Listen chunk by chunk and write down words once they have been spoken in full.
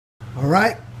All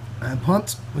right, I'm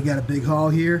pumped. We got a big haul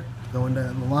here going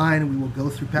down the line. We will go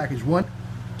through package 1,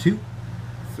 2,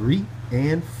 3,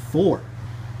 and 4.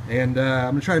 And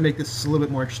I'm going to try to make this a little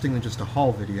bit more interesting than just a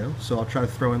haul video. So I'll try to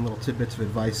throw in little tidbits of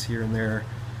advice here and there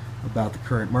about the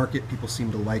current market. People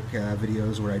seem to like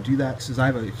videos where I do that, since I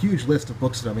have a huge list of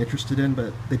books that I'm interested in,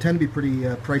 but they tend to be pretty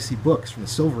pricey books from the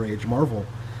Silver Age Marvel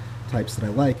types that I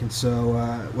like. And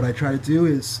so what I try to do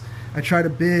is I try to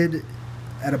bid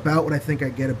at about what I think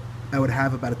I would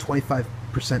have about a 25%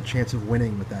 chance of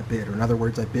winning with that bid. Or in other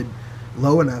words, I bid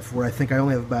low enough where I think I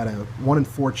only have about a 1 in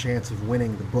 4 chance of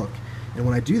winning the book. And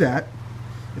when I do that,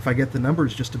 if I get the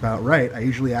numbers just about right, I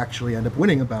usually actually end up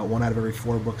winning about 1 out of every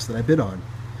 4 books that I bid on.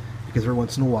 Because every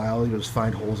once in a while, you just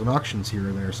find holes in auctions here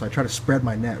or there. So I try to spread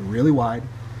my net really wide,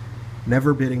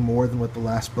 never bidding more than what the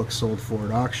last book sold for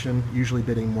at auction, usually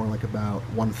bidding more like about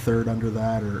 1/3 under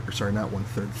that, or sorry, not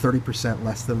 1/3, 30%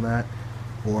 less than that,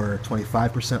 or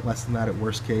 25% less than that at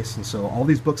worst case. And so all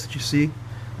these books that you see,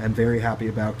 I'm very happy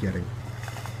about getting.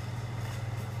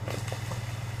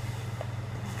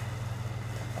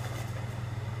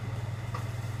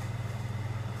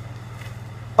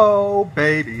 Oh,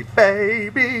 baby,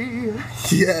 baby.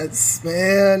 Yes,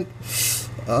 man.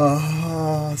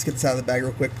 Let's get this out of the bag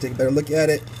real quick, take a better look at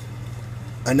it.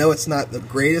 I know it's not the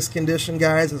greatest condition,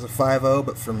 guys, as a 5.0,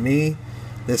 but for me,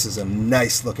 this is a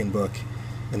nice looking book.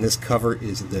 And this cover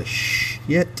is the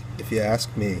shit, if you ask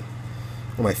me.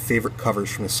 One of my favorite covers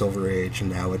from the Silver Age,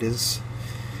 and now it is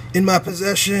in my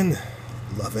possession.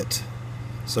 Love it.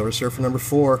 Silver Surfer number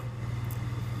 4.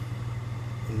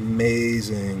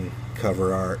 Amazing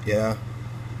cover art, yeah.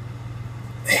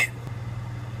 Man.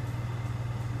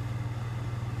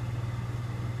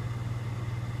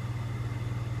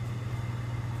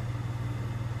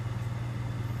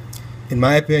 In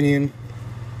my opinion,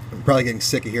 I'm probably getting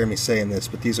sick of hearing me saying this,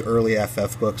 but these early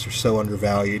FF books are so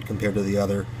undervalued compared to the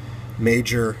other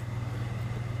major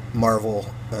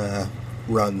Marvel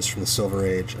runs from the Silver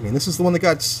Age. I mean, this is the one that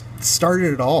got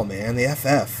started it all, man. The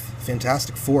FF,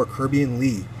 Fantastic Four, Kirby and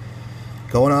Lee,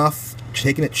 going off,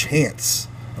 taking a chance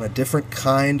on a different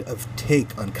kind of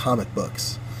take on comic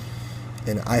books.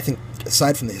 And I think,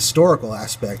 aside from the historical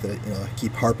aspect that I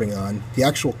keep harping on, the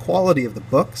actual quality of the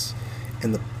books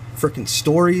and the freaking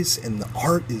stories and the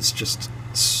art is just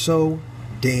so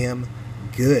damn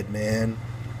good, man.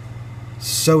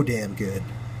 So damn good.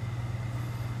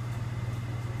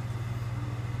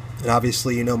 And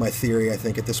obviously, you know my theory, I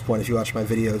think, at this point, if you watch my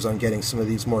videos, on getting some of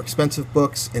these more expensive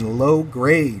books in low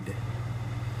grade.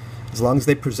 As long as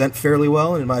they present fairly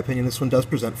well, and in my opinion, this one does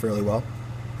present fairly well.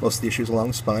 Most of the issues along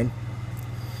the spine.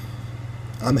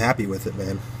 I'm happy with it,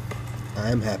 man.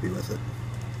 I'm happy with it.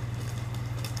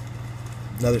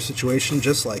 Another situation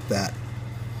just like that.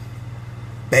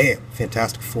 Bam!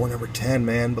 Fantastic Four number 10,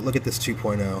 man. But look at this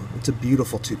 2.0. It's a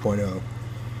beautiful 2.0,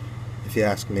 if you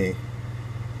ask me.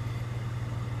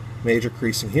 Major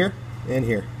creasing here and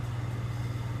here.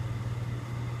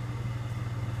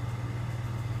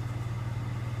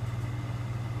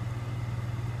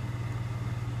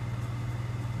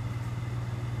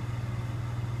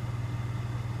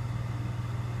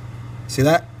 See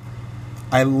that?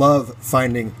 I love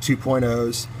finding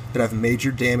 2.0s that have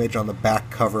major damage on the back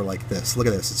cover like this. Look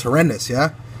at this. It's horrendous, yeah?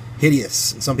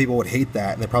 Hideous. And some people would hate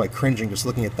that, and they're probably cringing just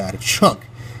looking at that. A chunk.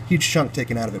 Huge chunk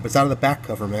taken out of it. But it's out of the back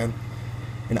cover, man.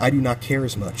 And I do not care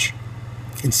as much.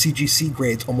 And CGC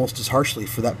grades almost as harshly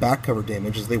for that back cover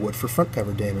damage as they would for front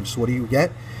cover damage. So what do you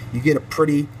get? You get a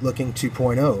pretty looking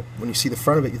 2.0. When you see the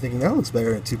front of it, you're thinking, that looks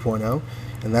better than 2.0.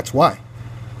 And that's why.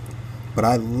 But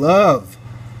I love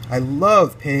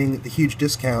paying the huge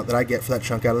discount that I get for that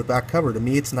chunk out of the back cover. To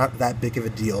me, it's not that big of a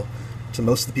deal. To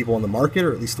most of the people on the market,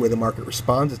 or at least the way the market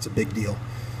responds, it's a big deal.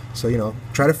 So,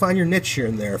 try to find your niche here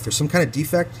and there. If there's some kind of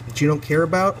defect that you don't care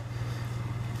about,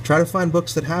 try to find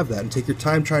books that have that and take your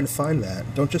time trying to find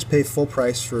that. Don't just pay full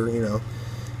price for,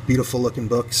 beautiful looking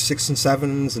books. 6 and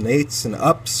 7s and 8s and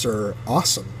ups are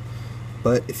awesome.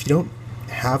 But if you don't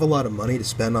have a lot of money to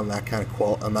spend on that kind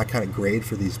of grade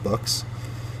for these books,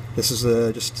 this is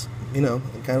just, kind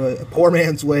of a poor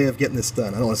man's way of getting this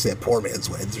done. I don't want to say a poor man's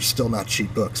way. They're still not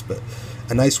cheap books, but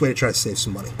a nice way to try to save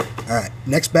some money. All right,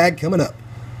 next bag coming up.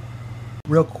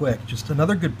 Real quick, just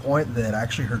another good point that I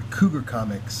actually heard Cougar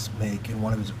Comics make in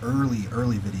one of his early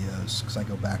videos, because I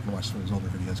go back and watch some of his older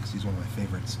videos because he's one of my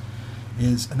favorites,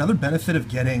 is another benefit of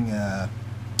getting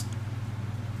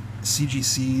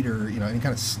CGC'd or any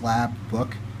kind of slabbed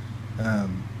book.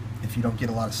 If you don't get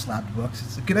a lot of slabbed books,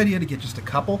 it's a good idea to get just a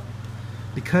couple,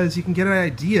 because you can get an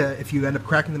idea, if you end up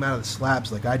cracking them out of the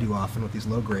slabs like I do often with these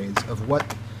low grades, of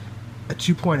what a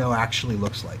 2.0 actually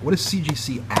looks like. What does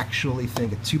CGC actually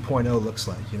think a 2.0 looks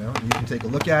like? You know, you can take a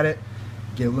look at it,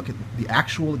 get a look at the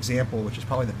actual example, which is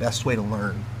probably the best way to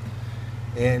learn.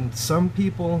 And some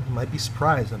people might be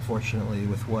surprised, unfortunately,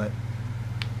 with what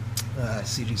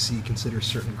CGC considers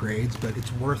certain grades, but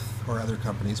it's worth, or other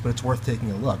companies, but it's worth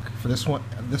taking a look. For this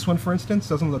one, for instance,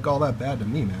 doesn't look all that bad to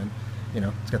me, man. You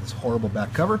know, it's got this horrible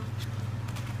back cover.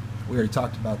 We already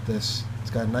talked about this. It's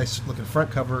got a nice looking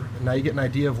front cover, and now you get an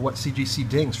idea of what CGC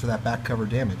dings for that back cover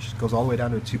damage. It goes all the way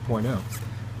down to a 2.0.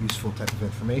 Useful type of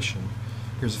information.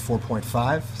 Here's a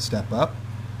 4.5, step up.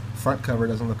 Front cover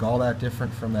doesn't look all that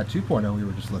different from that 2.0 we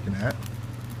were just looking at,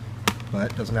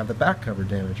 but doesn't have the back cover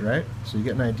damage, right? So you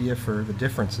get an idea for the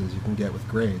differences you can get with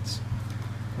grades.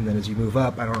 And then as you move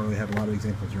up, I don't really have a lot of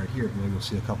examples right here, but maybe we'll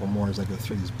see a couple more as I go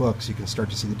through these books. You can start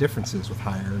to see the differences with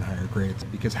higher and higher grades.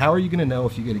 Because how are you going to know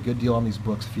if you get a good deal on these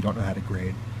books if you don't know how to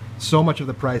grade? So much of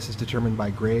the price is determined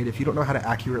by grade. If you don't know how to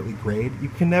accurately grade, you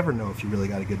can never know if you really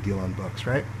got a good deal on books,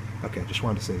 right? Okay, just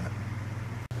wanted to say that.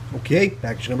 Okay,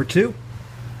 package number 2.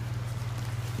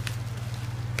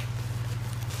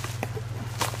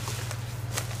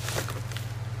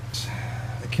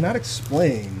 I cannot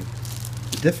explain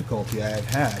the difficulty I have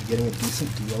had getting a decent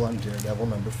deal on Daredevil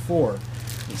number 4.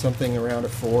 And something around a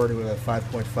 4 to a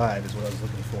 5.5 is what I was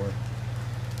looking for.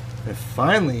 And I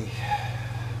finally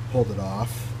pulled it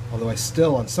off, although I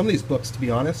still, on some of these books, to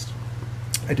be honest,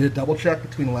 I did a double check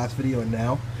between the last video and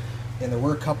now, and there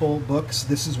were a couple books.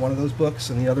 This is one of those books,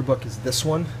 and the other book is this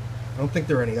one. I don't think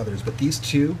there are any others, but these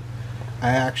two, I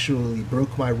actually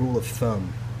broke my rule of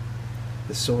thumb.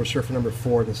 The Silver Surfer number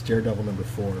 4 and this Daredevil number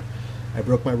 4. I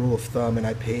broke my rule of thumb, and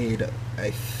I paid,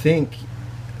 I think,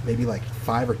 maybe like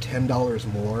 $5 or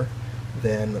 $10 more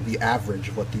than the average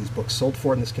of what these books sold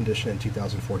for in this condition in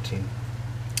 2014.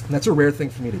 And that's a rare thing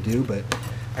for me to do, but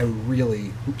I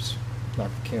really, oops,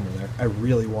 knocked the camera there. I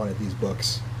really wanted these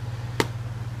books.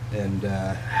 And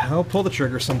I'll pull the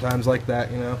trigger sometimes like that,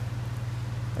 you know.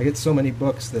 I get so many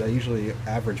books that I usually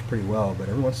average pretty well, but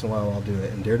every once in a while I'll do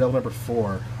it. And Daredevil number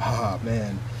 4,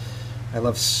 man, I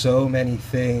love so many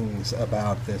things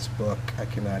about this book I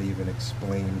cannot even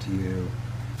explain to you.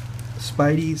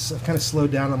 Spideys, I've kind of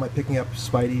slowed down on my picking up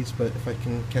Spideys, but if I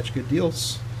can catch good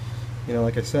deals, you know,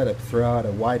 like I said, I throw out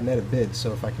a wide net of bids,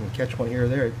 so if I can catch one here or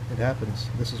there, it happens.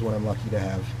 This is what I'm lucky to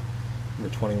have.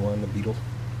 Number 21, the Beetle.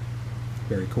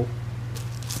 Very cool.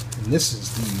 And this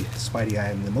is the Spidey I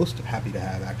am the most happy to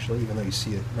have, actually, even though you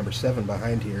see it number 7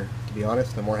 behind here. To be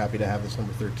honest, I'm more happy to have this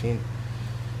number 13.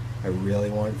 I really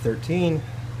wanted 13.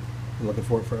 Been looking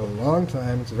for it for a long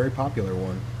time. It's a very popular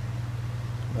one.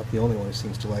 Not the only one who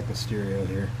seems to like Mysterio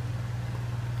here.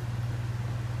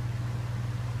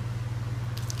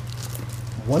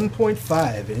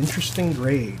 1.5, an interesting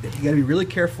grade. You got to be really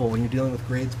careful when you're dealing with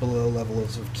grades below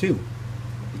levels of 2,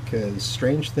 because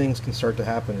strange things can start to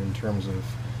happen in terms of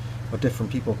what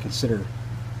different people consider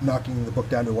knocking the book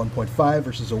down to 1.5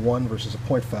 versus a 1 versus a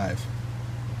 0.5.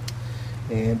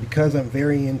 And because I'm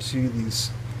very into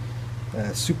these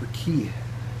super key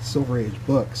Silver Age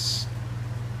books,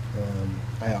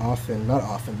 I often, not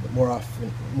often, but more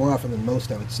often than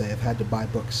most, I would say, I've had to buy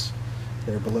books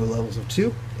that are below levels of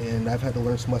 2, and I've had to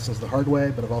learn some lessons the hard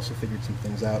way, but I've also figured some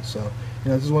things out. So,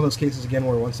 you know, this is one of those cases again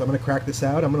where once I'm going to crack this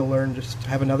out, I'm going to learn, just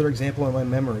have another example in my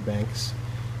memory banks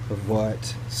of what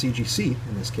CGC,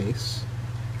 in this case,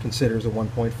 considers a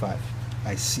 1.5.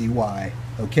 I see why.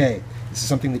 Okay, this is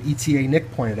something that ETA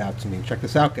Nick pointed out to me. Check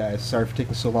this out, guys. Sorry for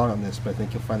taking so long on this, but I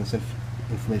think you'll find this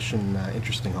information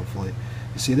interesting, hopefully.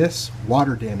 You see this?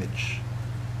 Water damage.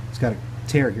 It's got a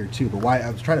tear here too, but why? I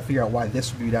was trying to figure out why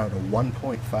this would be down to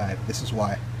 1.5. This is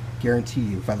why. Guarantee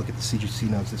you, if I look at the CGC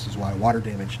notes, this is why. Water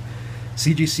damage.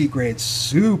 CGC grades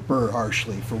super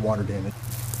harshly for water damage.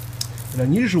 An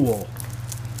unusual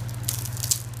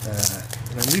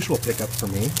pickup for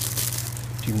me.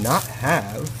 Do not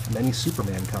have many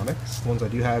Superman comics. The ones I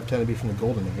do have tend to be from the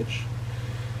Golden Age.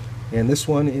 And this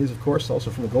one is, of course, also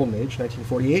from the Golden Age,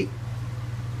 1948.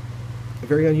 A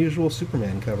very unusual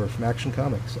Superman cover from Action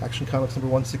Comics. Action Comics number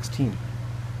 116.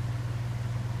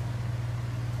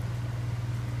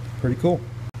 Pretty cool.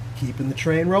 Keeping the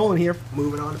train rolling here.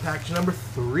 Moving on to package number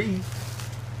 3.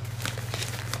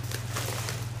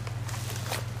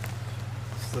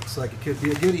 This looks like it could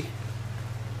be a goodie.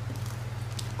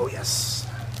 Oh, yes.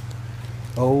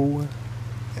 Oh,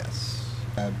 yes.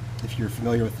 If you're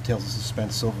familiar with the Tales of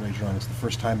Suspense Silver Age run, it's the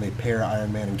first time they pair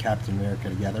Iron Man and Captain America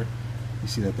together. You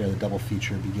see that there, the double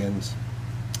feature begins,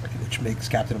 which makes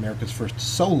Captain America's first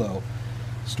solo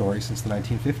story since the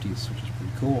 1950s, which is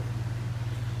pretty cool.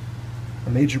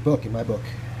 A major book in my book.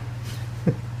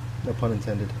 No pun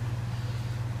intended.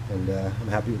 And I'm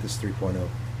happy with this 3.0.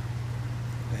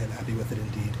 I am happy with it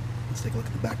indeed. Let's take a look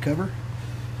at the back cover.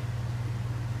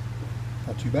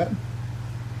 Not too bad.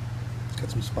 It's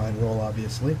got some spine roll,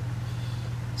 obviously.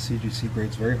 CGC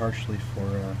grades very harshly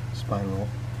for spine roll,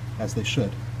 as they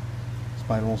should.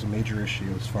 Spine roll is a major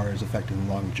issue as far as affecting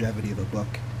the longevity of a book,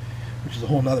 which is a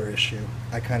whole other issue.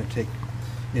 I kind of take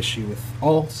issue with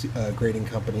all grading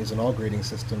companies and all grading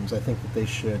systems. I think that they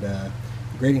should, the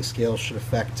grading scale should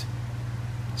affect,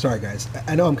 sorry guys,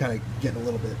 I know I'm kind of getting a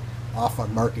little bit off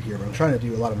on market here, but I'm trying to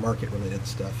do a lot of market related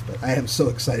stuff, but I am so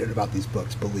excited about these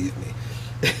books, believe me.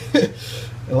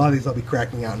 A lot of these I'll be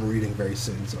cracking out and reading very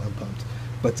soon, so I'm pumped.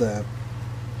 But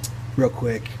real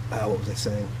quick, what was I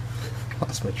saying?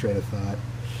 Lost my train of thought.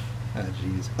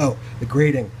 Jeez. Oh, the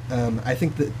grading. I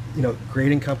think that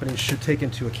grading companies should take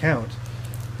into account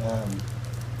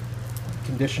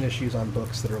condition issues on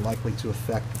books that are likely to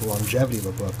affect the longevity of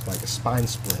a book, like a spine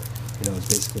split. Is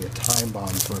basically a time bomb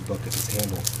for a book if it's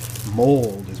handled.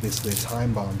 Mold is basically a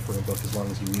time bomb for a book as long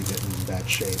as you leave it in bad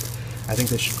shape. I think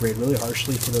they should grade really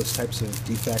harshly for those types of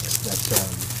defects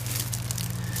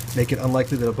that make it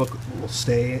unlikely that a book will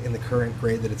stay in the current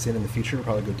grade that it's in the future. It'll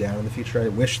probably go down in the future. I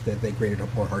wish that they graded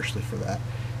up more harshly for that.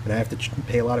 And I have to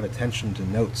pay a lot of attention to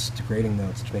notes, to grading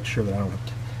notes, to make sure that I don't have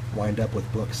to wind up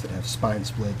with books that have spine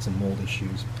splits and mold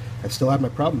issues. I still have my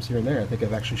problems here and there. I think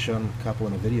I've actually shown a couple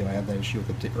in a video. I had that issue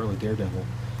with the early Daredevil.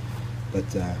 But,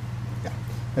 yeah,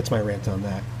 that's my rant on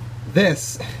that.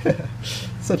 This,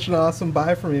 such an awesome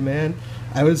buy for me, man.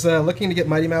 I was looking to get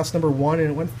Mighty Mouse #1, and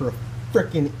it went for a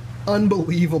freaking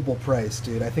unbelievable price,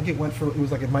 dude. I think it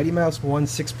was like a Mighty Mouse 1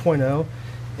 6.0,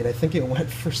 and I think it went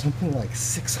for something like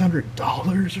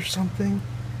 $600 or something.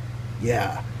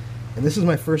 Yeah. And this is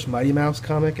my first Mighty Mouse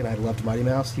comic, and I loved Mighty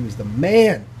Mouse. He was the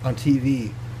man on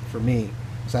TV for me.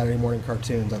 Saturday morning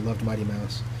cartoons. I loved Mighty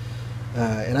Mouse.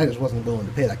 And I just wasn't willing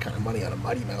to pay that kind of money on a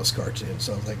Mighty Mouse cartoon.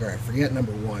 So I was like, all right, forget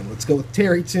 #1. Let's go with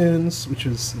Terry Toons, which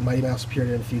was Mighty Mouse appeared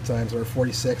in a few times, or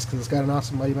 46, because it's got an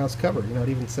awesome Mighty Mouse cover. It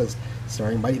even says,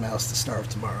 starring Mighty Mouse, the star of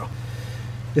tomorrow.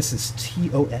 This is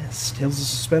TOS, Tales of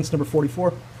Suspense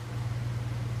 #44.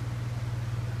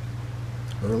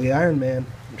 Early Iron Man.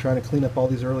 I'm trying to clean up all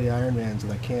these early Iron Mans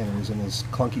that I can. He's in his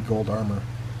clunky gold armor.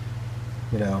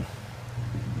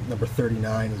 Number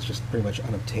 39 is just pretty much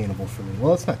unobtainable for me.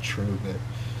 Well, it's not true, but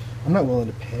I'm not willing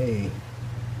to pay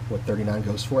what 39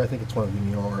 goes for. I think it's one of the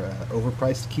more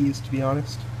overpriced keys, to be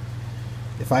honest.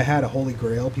 If I had a Holy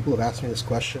Grail, people have asked me this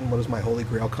question, what is my Holy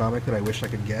Grail comic that I wish I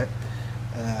could get?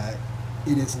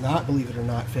 It is not, believe it or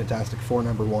not, Fantastic Four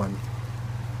 #1.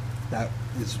 That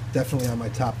is definitely on my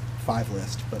top 5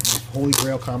 list, but my Holy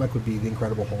Grail comic would be The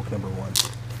Incredible Hulk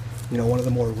 #1. One of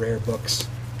the more rare books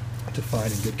to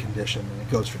find in good condition, and it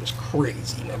goes for just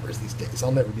crazy numbers these days.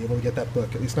 I'll never be able to get that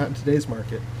book, at least not in today's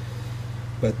market.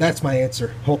 But that's my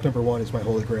answer. Hulk #1 is my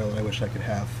Holy Grail that I wish I could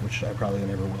have, which I probably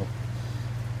never will.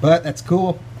 But that's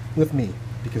cool with me,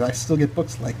 because I still get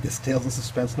books like this. Tales of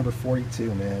Suspense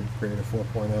 #42, man. Creator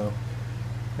 4.0.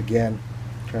 Again,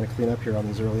 trying to clean up here on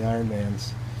these early Iron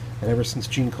Mans. And ever since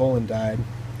Gene Colan died,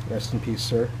 rest in peace,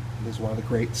 sir. He's one of the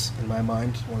greats in my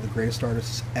mind, one of the greatest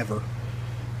artists ever.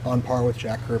 On par with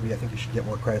Jack Kirby. I think he should get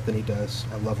more credit than he does.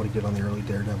 I love what he did on the early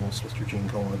Daredevils, Mr. Gene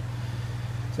Colan.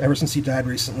 So ever since he died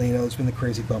recently, there's been the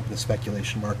crazy bump in the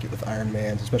speculation market with Iron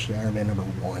Mans, especially Iron Man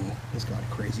 #1 has got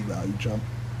a crazy value jump.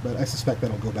 But I suspect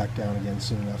that'll go back down again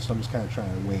soon enough, so I'm just kind of trying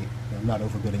to wait. I'm not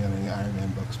overbidding on any Iron Man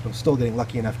books, but I'm still getting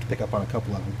lucky enough to pick up on a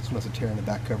couple of them. This one has a tear in the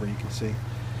back cover, you can see.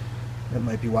 That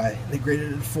might be why they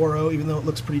graded it at 4.0, even though it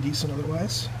looks pretty decent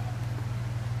otherwise.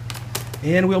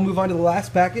 And we'll move on to the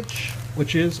last package,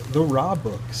 which is the Raw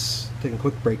books. Taking a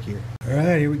quick break here.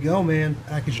 Alright, here we go, man.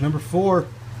 Package number 4.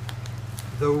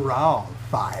 The Raw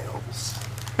Files.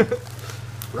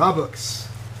 Raw books.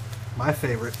 My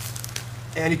favorite.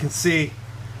 And you can see,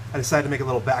 I decided to make a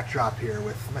little backdrop here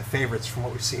with my favorites from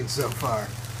what we've seen so far.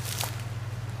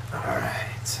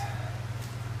 Alright.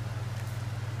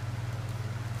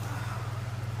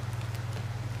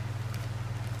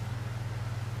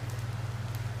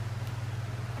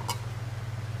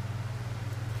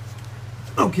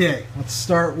 Okay, let's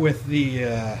start with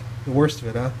the worst of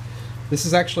it, huh? This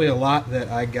is actually a lot that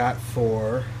I got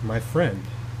for my friend.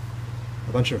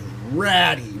 A bunch of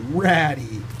ratty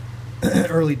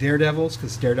early Daredevils,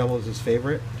 because Daredevil is his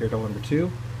favorite. Daredevil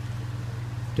 #2.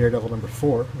 Daredevil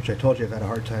 #4, which I told you I've had a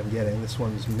hard time getting. This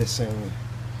one's missing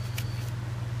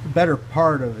the better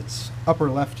part of its upper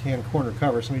left-hand corner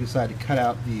cover. Somebody decided to cut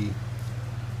out the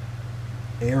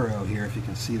arrow here, if you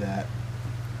can see that.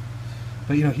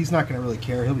 But, he's not going to really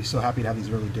care. He'll be so happy to have these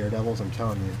early Daredevils, I'm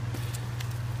telling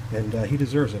you. And he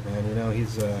deserves it, man.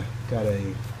 He's got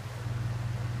a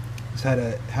He's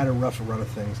had a rough run of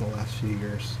things in the last few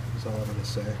years, is all I'm going to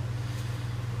say.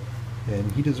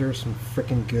 And he deserves some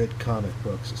freaking good comic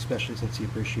books, especially since he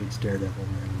appreciates Daredevil,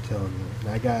 man, I'm telling you. And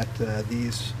I got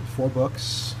these 4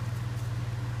 books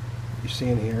you're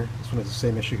seeing here. This one has the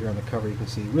same issue here on the cover. You can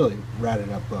see really ratted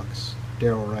up books.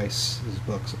 Daryl Rice's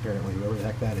books, apparently, whoever the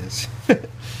heck that is.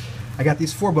 I got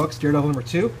these 4 books, Daredevil number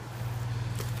 2,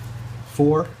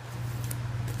 4,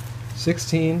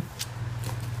 16,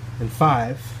 and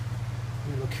 5.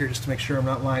 Let me look here just to make sure I'm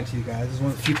not lying to you guys. This is one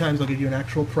of the few times I'll give you an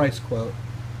actual price quote.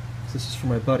 This is for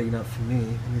my buddy, not for me.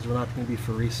 And these were not going to be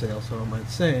for resale, so I don't mind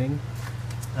saying.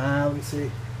 Let me see.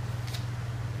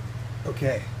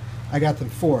 Okay. I got them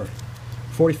for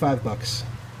 $45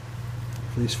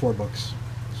 for these 4 books.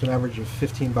 So an average of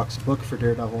 $15 a book for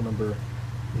Daredevil number,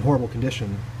 in horrible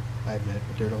condition, I admit,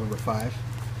 but Daredevil number 5.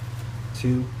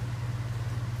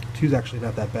 2's actually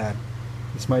not that bad.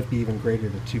 This might be even greater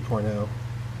to 2.0.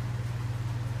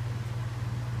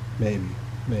 Maybe.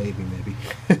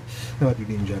 That might be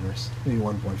being generous. Maybe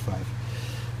 1.5.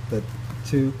 But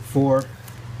 2, 4,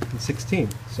 and 16.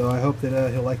 So I hope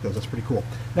that he'll like those. That's pretty cool.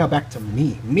 Now back to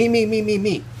me.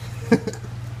 Me.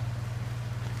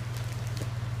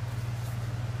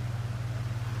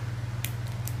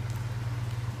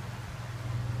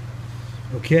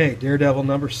 Okay, Daredevil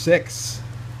number 6.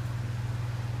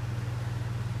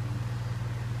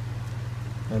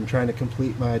 I'm trying to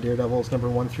complete my Daredevils number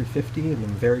 1 through 50, and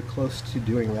I'm very close to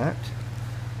doing that.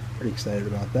 Pretty excited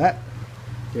about that.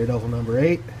 Daredevil number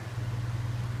 8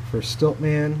 for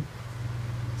Stiltman.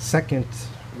 2nd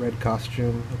red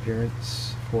costume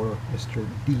appearance for Mr.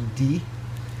 DD.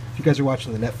 If you guys are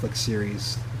watching the Netflix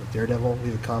series with Daredevil,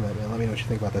 leave a comment, man. Let me know what you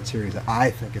think about that series.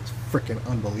 I think it's freaking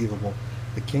unbelievable.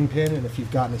 The Kingpin, and if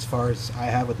you've gotten as far as I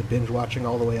have with the binge watching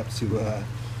all the way up to,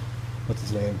 what's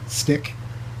his name? Stick.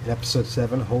 In episode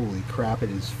 7, holy crap, it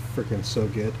is freaking so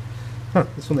good.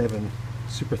 This one they have in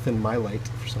super thin Mylite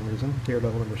for some reason.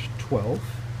 Daredevil number 12.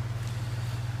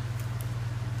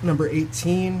 Number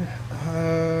 18,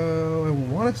 I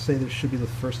want to say this should be the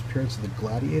first appearance of the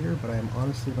Gladiator, but I am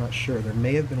honestly not sure. There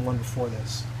may have been one before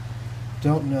this.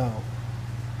 Don't know.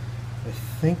 I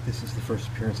think this is the first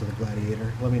appearance of the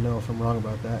Gladiator. Let me know if I'm wrong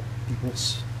about that,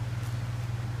 peoples.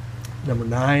 Number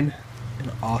 9,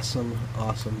 an awesome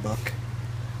book.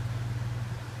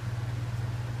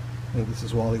 I think this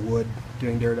is Wally Wood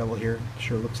doing Daredevil here.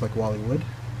 Sure looks like Wally Wood.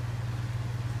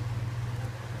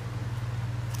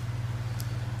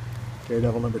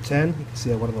 Daredevil number 10. You can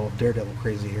see I went a little Daredevil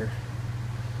crazy here.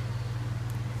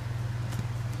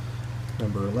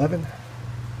 Number 11.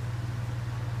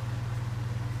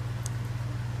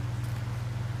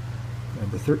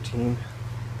 Number 13.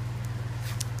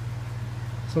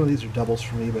 Some of these are doubles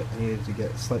for me, but I needed to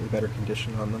get slightly better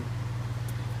condition on them.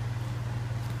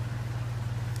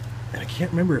 And I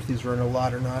can't remember if these were in a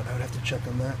lot or not. I would have to check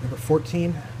on that. Number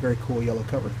 14, very cool yellow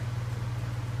cover.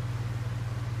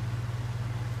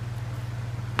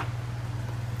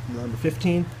 Number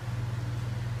 15,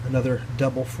 another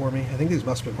double for me. I think these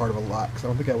must have been part of a lot, because I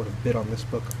don't think I would have bid on this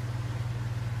book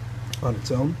on its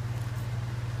own.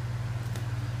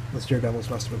 Those Daredevils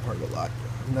must have been part of a lot.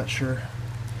 I'm not sure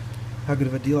how good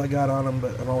of a deal I got on them,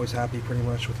 but I'm always happy pretty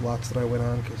much with lots that I win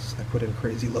on, because I put in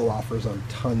crazy low offers on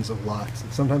tons of lots,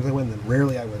 and sometimes I win them.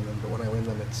 Rarely I win them, but when I win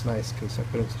them it's nice because I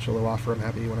put in such a low offer. I'm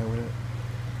happy when I win it.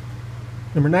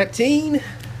 Number 19,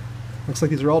 looks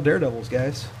like these are all Daredevils,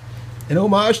 guys. An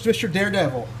homage to Mr.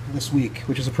 Daredevil this week,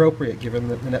 which is appropriate given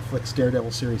that the Netflix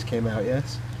Daredevil series came out,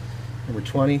 yes. Number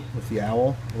 20 with the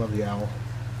owl. I love the owl.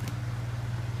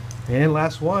 And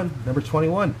last one, number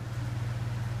 21.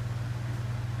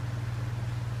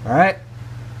 Alright,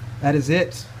 that is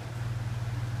it.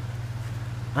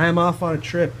 I am off on a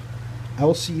trip. I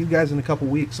will see you guys in a couple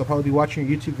weeks. I'll probably be watching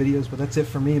your YouTube videos, but that's it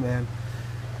for me, man.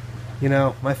 You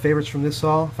know, my favorites from this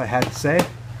haul, if I had to say,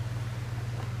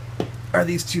 are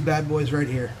these 2 bad boys right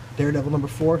here. Daredevil number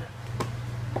 4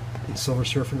 and Silver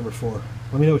Surfer number 4.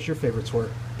 Let me know what your favorites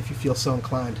were, if you feel so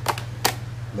inclined,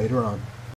 later on.